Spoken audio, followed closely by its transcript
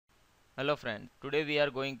Hello friends, today we are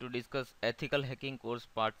going to discuss Ethical Hacking course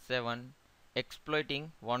part 7,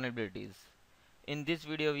 Exploiting Vulnerabilities. In this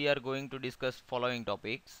video we are going to discuss following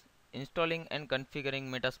topics: installing and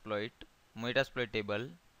configuring Metasploit table,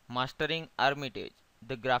 mastering Armitage,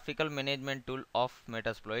 the graphical management tool of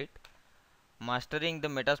Metasploit, mastering the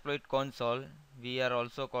Metasploit console, we are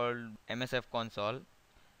also called MSF console,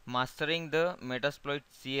 mastering the Metasploit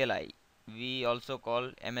CLI, we also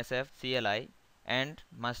call MSF CLI, and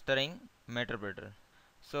mastering Meterpreter.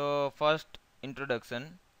 So first,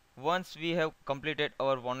 introduction. Once we have completed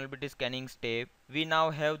our vulnerability scanning step, we now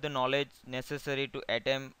have the knowledge necessary to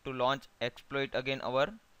attempt to launch exploit against our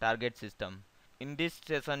target system. In this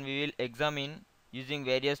session we will examine using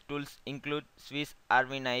various tools include Swiss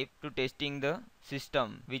Army knife to testing the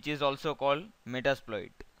system, which is also called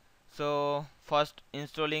Metasploit. So first,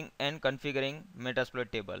 installing and configuring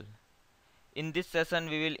Metasploit table. In this session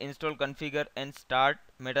we will install, configure and start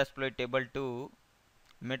Metasploit table 2.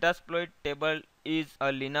 Metasploit table is a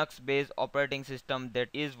Linux based operating system that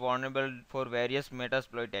is vulnerable for various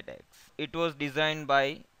Metasploit attacks. It was designed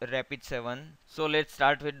by Rapid7. So let's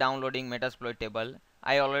start with downloading Metasploit table.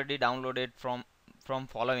 I already downloaded from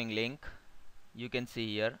following link. You can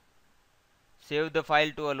see here. Save the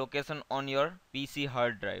file to a location on your PC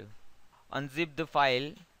hard drive. Unzip the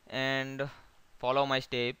file and follow my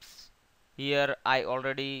steps. Here I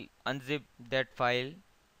already unzipped that file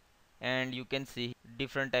and you can see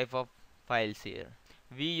different type of files here.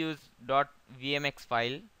 We use .vmx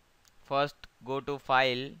file. First go to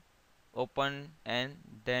file, open and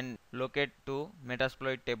then locate to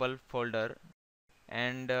Metasploit table folder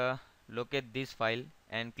and locate this file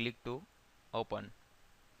and click to open.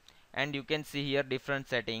 And you can see here different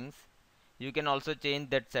settings. You can also change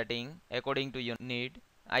that setting according to your need.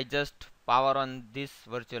 I just power on this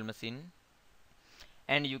virtual machine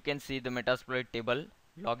and you can see the Metasploit table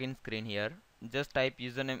login screen here. Just type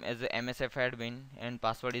username as a MSF admin and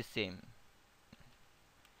password is same.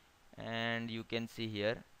 And you can see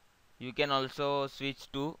here you can also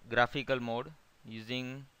switch to graphical mode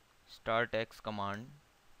using startx command.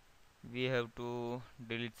 We have to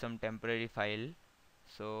delete some temporary file,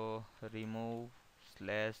 so remove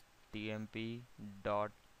slash tmp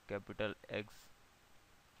dot capital X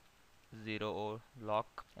 0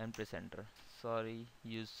 lock and press enter. Sorry,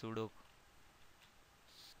 use sudo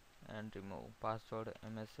and remove password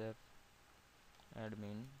msf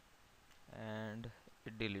admin and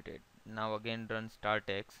delete it. Now again run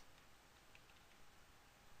startx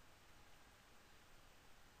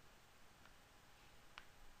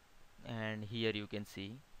and here you can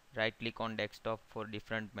see right click on desktop for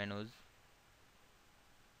different menus.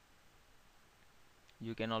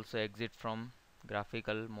 You can also exit from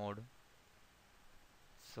graphical mode.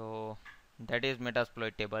 So that is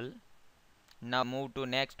Metasploit table. Now move to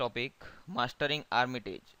next topic, mastering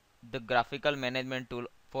Armitage, the graphical management tool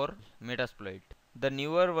for Metasploit. The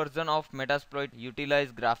newer version of Metasploit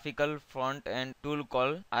utilize graphical front end tool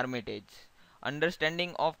called Armitage.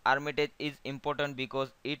 Understanding of Armitage is important because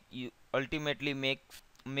it ultimately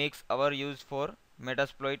makes our use for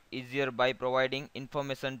Metasploit easier by providing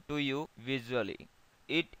information to you visually.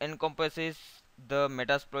 It encompasses the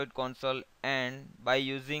Metasploit console and by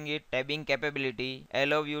using it tabbing capability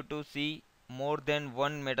allow you to see more than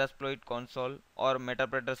one Metasploit console or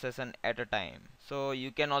Metapreter session at a time. So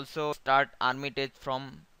you can also start Armitage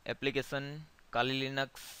from application, Kali Linux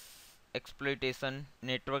exploitation,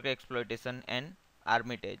 network exploitation and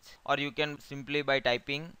Armitage, or you can simply by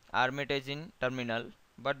typing Armitage in terminal.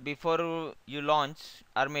 But before you launch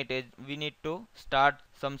Armitage we need to start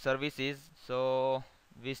some services, so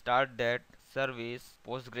we start that service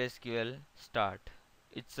PostgreSQL start.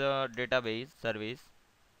 It's a database service.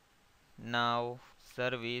 Now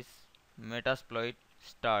service Metasploit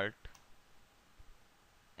start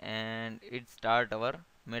and it start our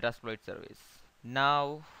Metasploit service.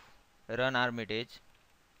 Now run Armitage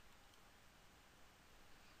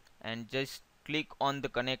and just click on the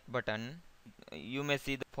connect button. You may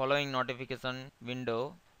see the following notification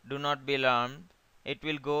window. Do not be alarmed, it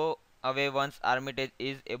will go away once Armitage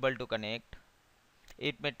is able to connect.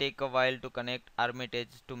 It may take a while to connect Armitage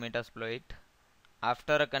to Metasploit.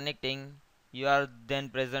 After connecting, you are then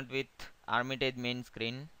present with Armitage main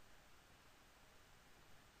screen.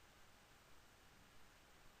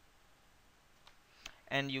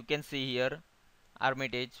 And you can see here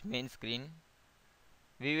Armitage main screen.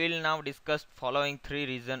 We will now discuss following three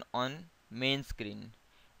regions on main screen.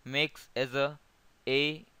 Makes as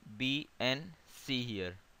A, B and C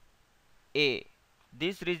here. A.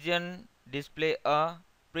 This region display a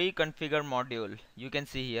pre-configured module. You can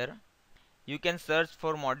see here. You can search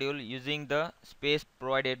for module using the space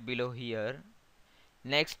provided below here.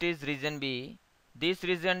 Next is region B. This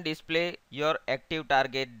region display your active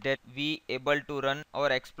target that we able to run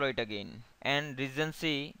our exploit again. And region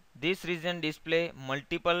C. This region display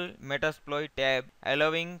multiple Metasploit tab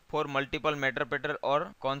allowing for multiple Metapredator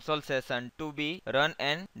or console session to be run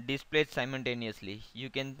and displayed simultaneously. You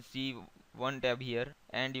can see one tab here,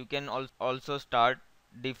 and you can also start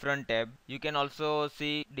different tab. You can also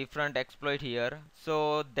see different exploit here.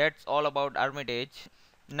 So that's all about Armitage.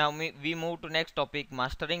 Now we move to next topic,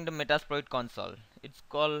 mastering the Metasploit console. It's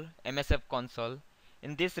called MSF console.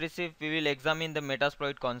 In this receipt we will examine the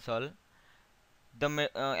Metasploit console. The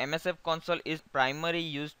MSF console is primarily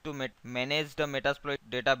used to manage the Metasploit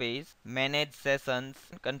database, manage sessions,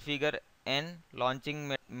 configure and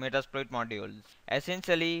launching Metasploit modules.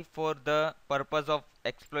 Essentially, for the purpose of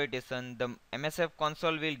exploitation, the MSF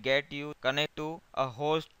console will get you connect to a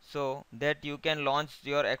host so that you can launch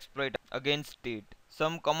your exploit against it.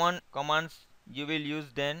 Some commands you will use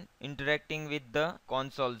then interacting with the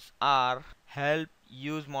consoles are help,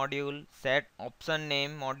 use module, set option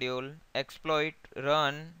name module, exploit,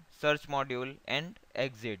 run, search module, and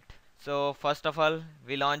exit. So first of all,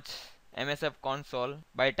 we launch MSF console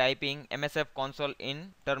by typing MSF console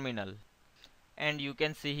in terminal, and you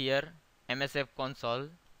can see here MSF console.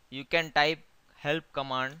 You can type help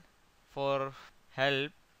command for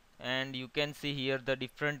help, and you can see here the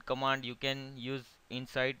different command you can use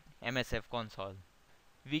inside MSF console.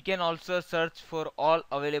 We can also search for all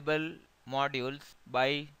available modules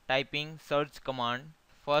by typing search command.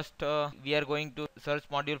 First, we are going to search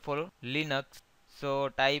module for Linux. So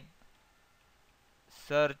type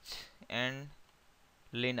search and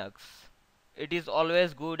Linux. It is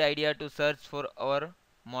always good idea to search for our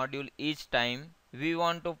module each time we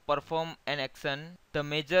want to perform an action. The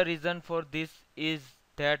major reason for this is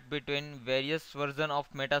that between various versions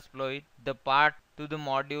of Metasploit, the path to the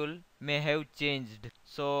module may have changed.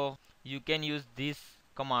 So you can use this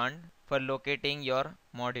command for locating your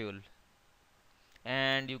module.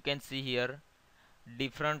 And you can see here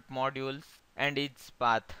different modules and its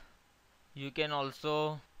path. You can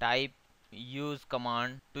also type use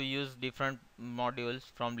command to use different modules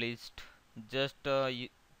from list. Just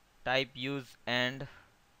type use and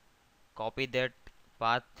copy that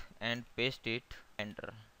path and paste it,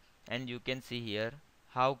 enter. And you can see here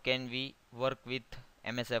how can we work with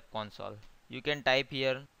MSF console. You can type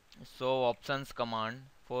here show options command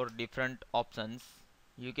for different options.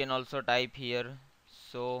 You can also type here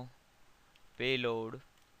show payload,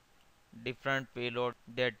 different payload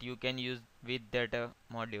that you can use with that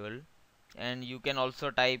module. And you can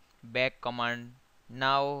also type back command.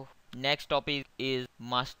 Now next topic is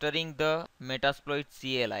mastering the Metasploit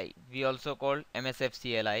CLI. We also call MSF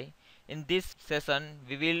CLI. In this session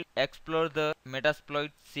we will explore the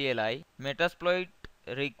Metasploit CLI. Metasploit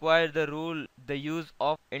require the use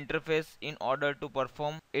of interface in order to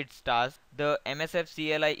perform its task. The MSF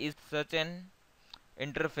CLI is such an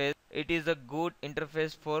interface. It is a good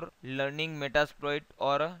interface for learning Metasploit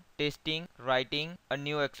or testing, writing a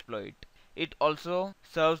new exploit. It also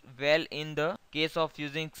serves well in the case of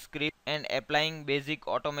using script and applying basic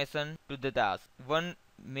automation to the task. One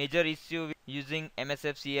major issue with using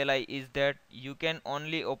MSF CLI is that you can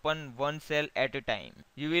only open one cell at a time.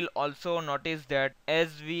 You will also notice that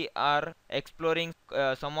as we are exploring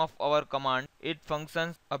some of our commands, it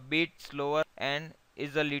functions a bit slower and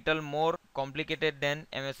is a little more complicated than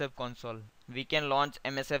MSF console. We can launch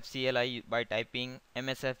MSF CLI by typing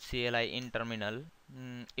MSF CLI in terminal.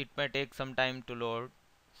 It may take some time to load,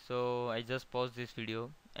 so I just pause this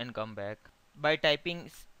video and come back. By typing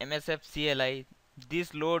MSF CLI,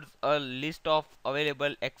 this loads a list of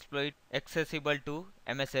available exploits accessible to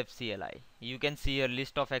MSF CLI. You can see a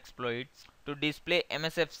list of exploits. To display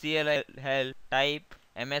MSF CLI help, type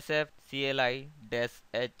MSF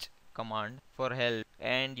CLI-H command for help,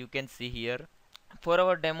 and you can see here. For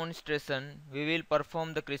our demonstration, we will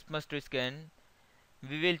perform the Christmas tree scan.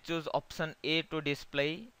 We will choose option A to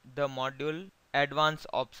display the module advanced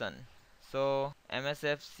option. So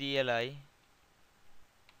MSF CLI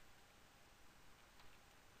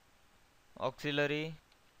auxiliary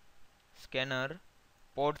scanner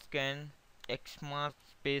port scan xmark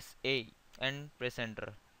space A and press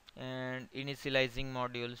enter. And initializing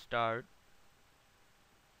module start.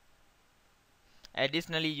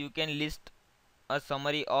 Additionally, you can list a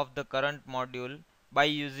summary of the current module by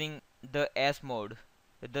using the S mode.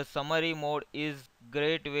 The summary mode is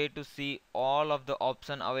great way to see all of the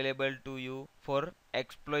options available to you for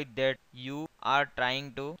exploit that you are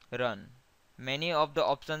trying to run. Many of the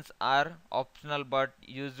options are optional, but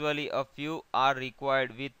usually a few are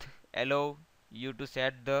required with allow you to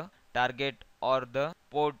set the target or the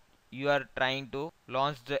port you are trying to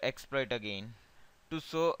launch the exploit again. To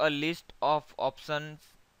show a list of options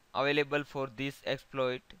available for this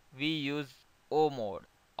exploit, we use O mode.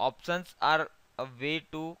 Options are a way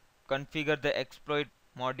to configure the exploit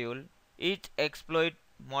module. Each exploit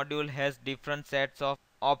module has different sets of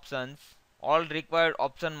options. All required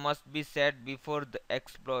options must be set before the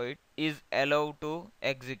exploit is allowed to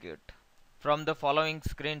execute. From the following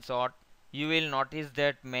screenshot, you will notice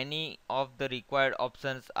that many of the required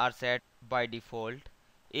options are set by default.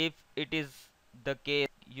 If it is the case,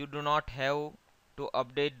 you do not have to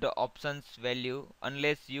update the options value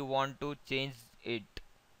unless you want to change it.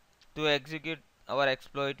 To execute our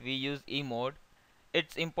exploit, we use E mode.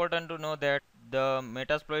 It's important to know that the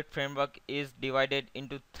Metasplit framework is divided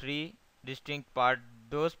into three distinct parts.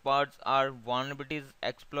 Those parts are vulnerabilities,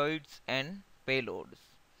 exploits, and payloads.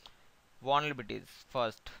 Vulnerabilities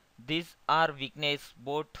first. These are weaknesses,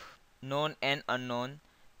 both known and unknown,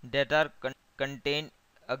 that are contained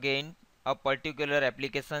again a particular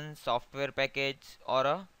application, software package, or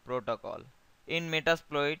a protocol. In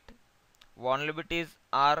Metasploit, vulnerabilities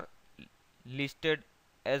are listed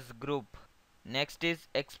as group. Next is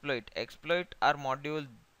exploit. Exploit are modules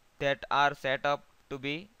that are set up to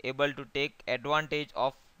be able to take advantage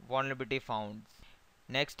of vulnerability found.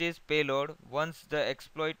 Next is payload. Once the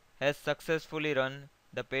exploit has successfully run,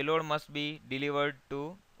 the payload must be delivered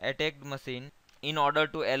to attacked machine in order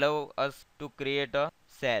to allow us to create a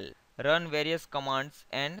shell, run various commands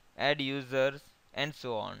and add users and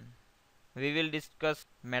so on. We will discuss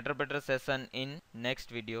Metasplit session in next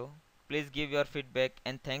video. Please give your feedback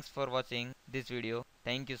and thanks for watching this video.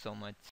 Thank you so much.